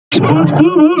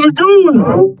How's it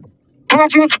going?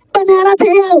 Patrick, banana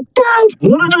peel, don't!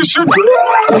 What did you say?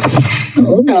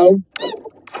 Oh no.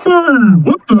 Hey,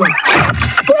 what the? Wait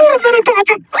a minute,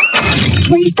 Patrick!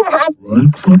 Please stop!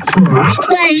 Right foot first.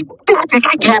 Wait, Patrick,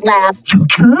 I can't laugh. You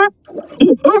can't?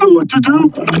 Oh, I know what to do.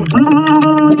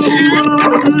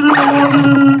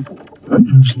 That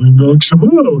usually knocks him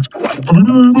out.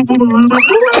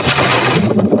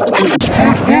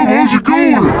 How's it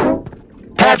going?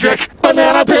 Patrick,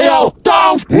 banana peel,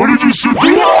 don't! What did you say?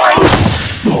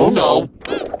 Oh no.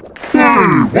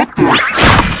 Hey, what the?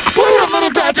 Wait a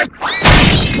minute, Patrick!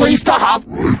 Please stop!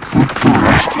 Right foot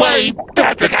first. Wait,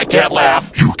 Patrick, I can't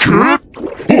laugh. You can't?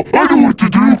 Oh, I know what to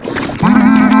do.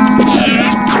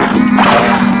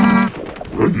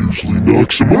 That usually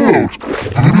knocks him out.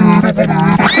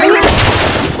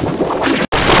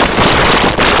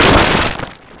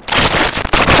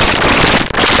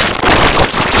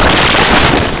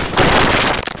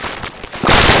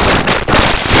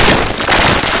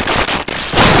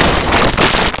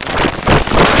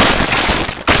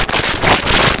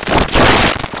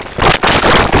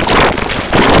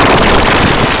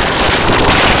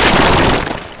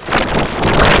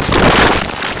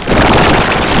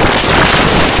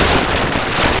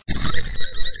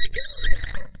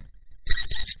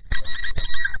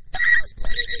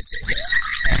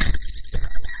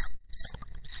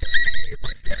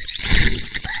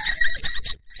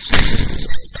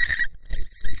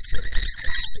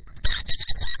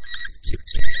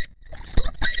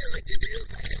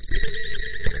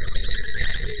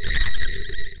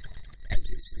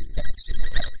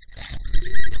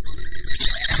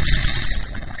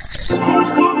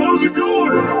 How's it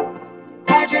going?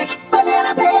 Patrick,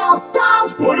 banana peel,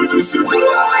 don't! What did you say?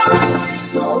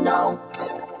 Oh no.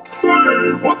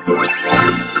 Hey, what the? Wait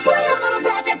a minute,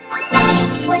 Patrick!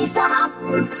 Please stop!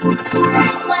 Right foot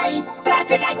first. Wait,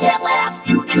 Patrick, I can't laugh.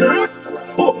 You can't?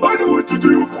 Oh, I know what to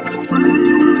do.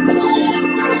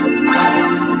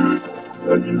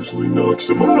 That usually knocks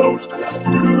him out.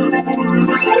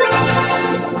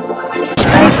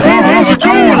 How's it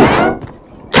going?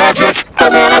 Patrick,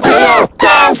 banana peel,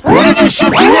 don't! What did you say?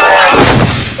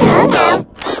 Oh no.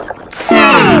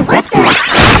 Hey, what the?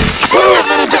 Wait a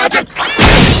minute, Patrick!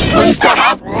 Please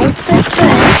stop! Right foot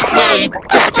first. Wait,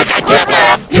 Patrick, I can't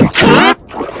laugh. You can't?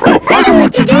 Oh, I know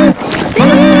what to do.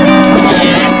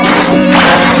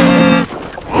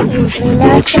 That usually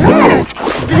knocks him out.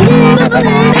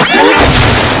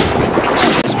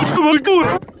 How's it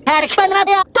going? Patrick, banana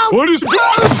peel, don't! What is going?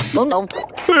 Oh no.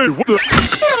 Hey, what the?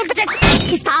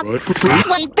 Please stop! Right foot first.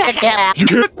 Wait, Patrick, I can't laugh. You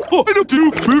can't? Oh, I know what to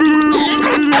do.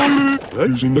 That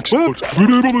usually knocks him out.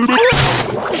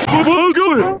 How's it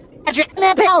going? Patrick,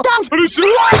 banana peel, don't! What is it?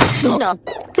 Oh no.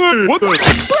 Hey, what the? Wait a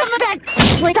minute, please stop! Right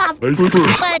foot first.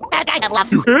 Wait, Patrick, I can't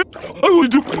laugh. You can't? I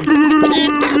want to do.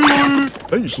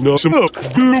 That usually knocks him out.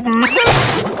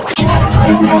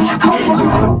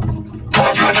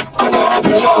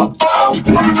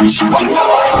 What did you say?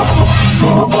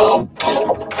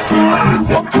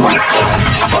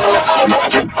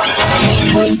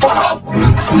 Please stop!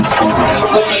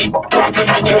 Wait, Patrick,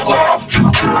 I can't laugh. You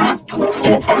can't?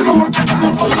 Oh, I know what to do.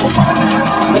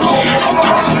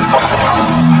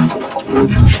 That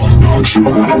usually knocks him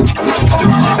out.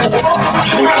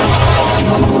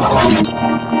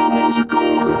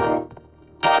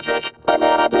 Patrick,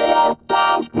 banana peel,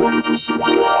 don't! What did you say?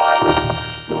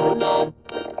 Oh no.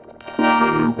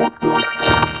 What the? Wait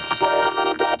a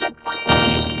minute, Patrick!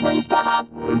 Please stop!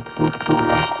 Right foot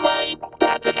first. Wait,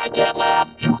 Patrick, I can't laugh.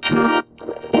 You can't?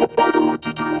 Oh, I know what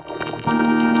to do.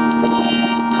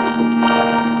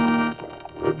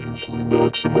 That usually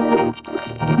knocks him out.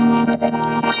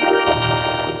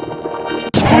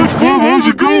 SpongeBob, how's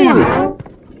it going?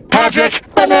 Patrick,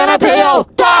 banana peel,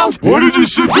 don't! What did you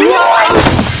say?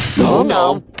 Oh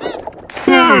no.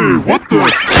 Hey, what the?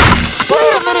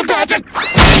 Wait a minute, Patrick!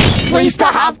 Please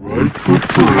stop! Right foot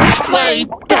first. Wait,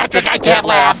 Patrick, I can't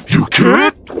laugh. You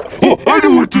can't? Oh, I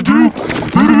know what to do.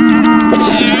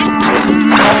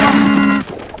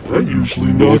 That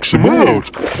usually knocks him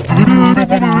out.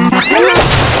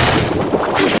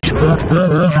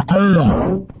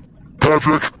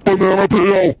 Patrick, banana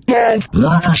peel, don't!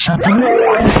 What did you say?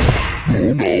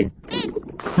 Oh no.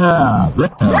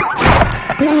 What the?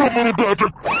 Wait a minute,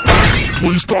 Patrick.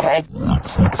 Please stop.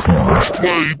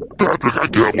 Wait, Patrick, I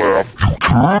can't laugh. You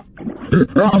can't?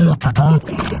 Oh, I know what to do.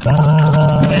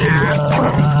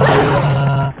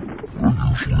 That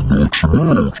usually knocks him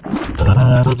out.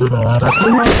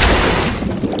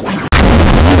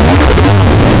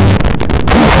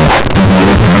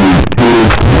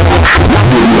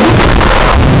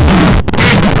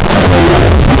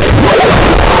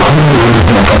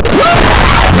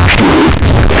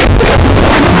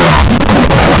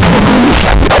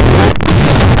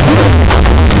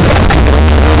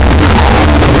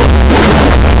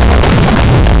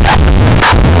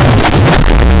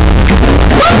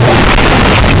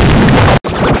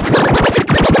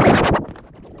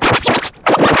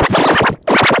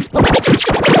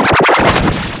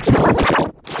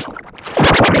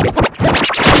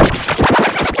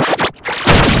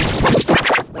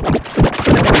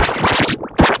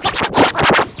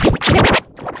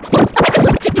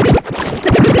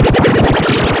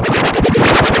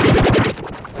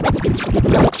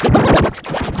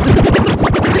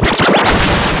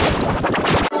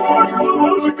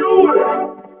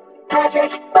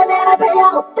 Banana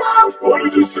peel! Don't! Why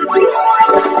did you say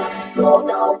that? Oh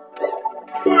no!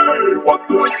 Hey, what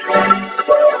the? Wait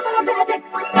a minute, Patrick!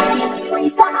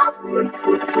 Please stop! Right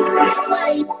foot first.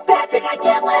 Wait, Patrick, I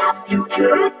can't laugh! You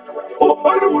can't? Oh,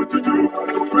 I know what to do.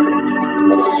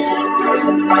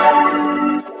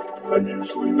 That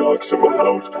usually knocks him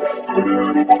out.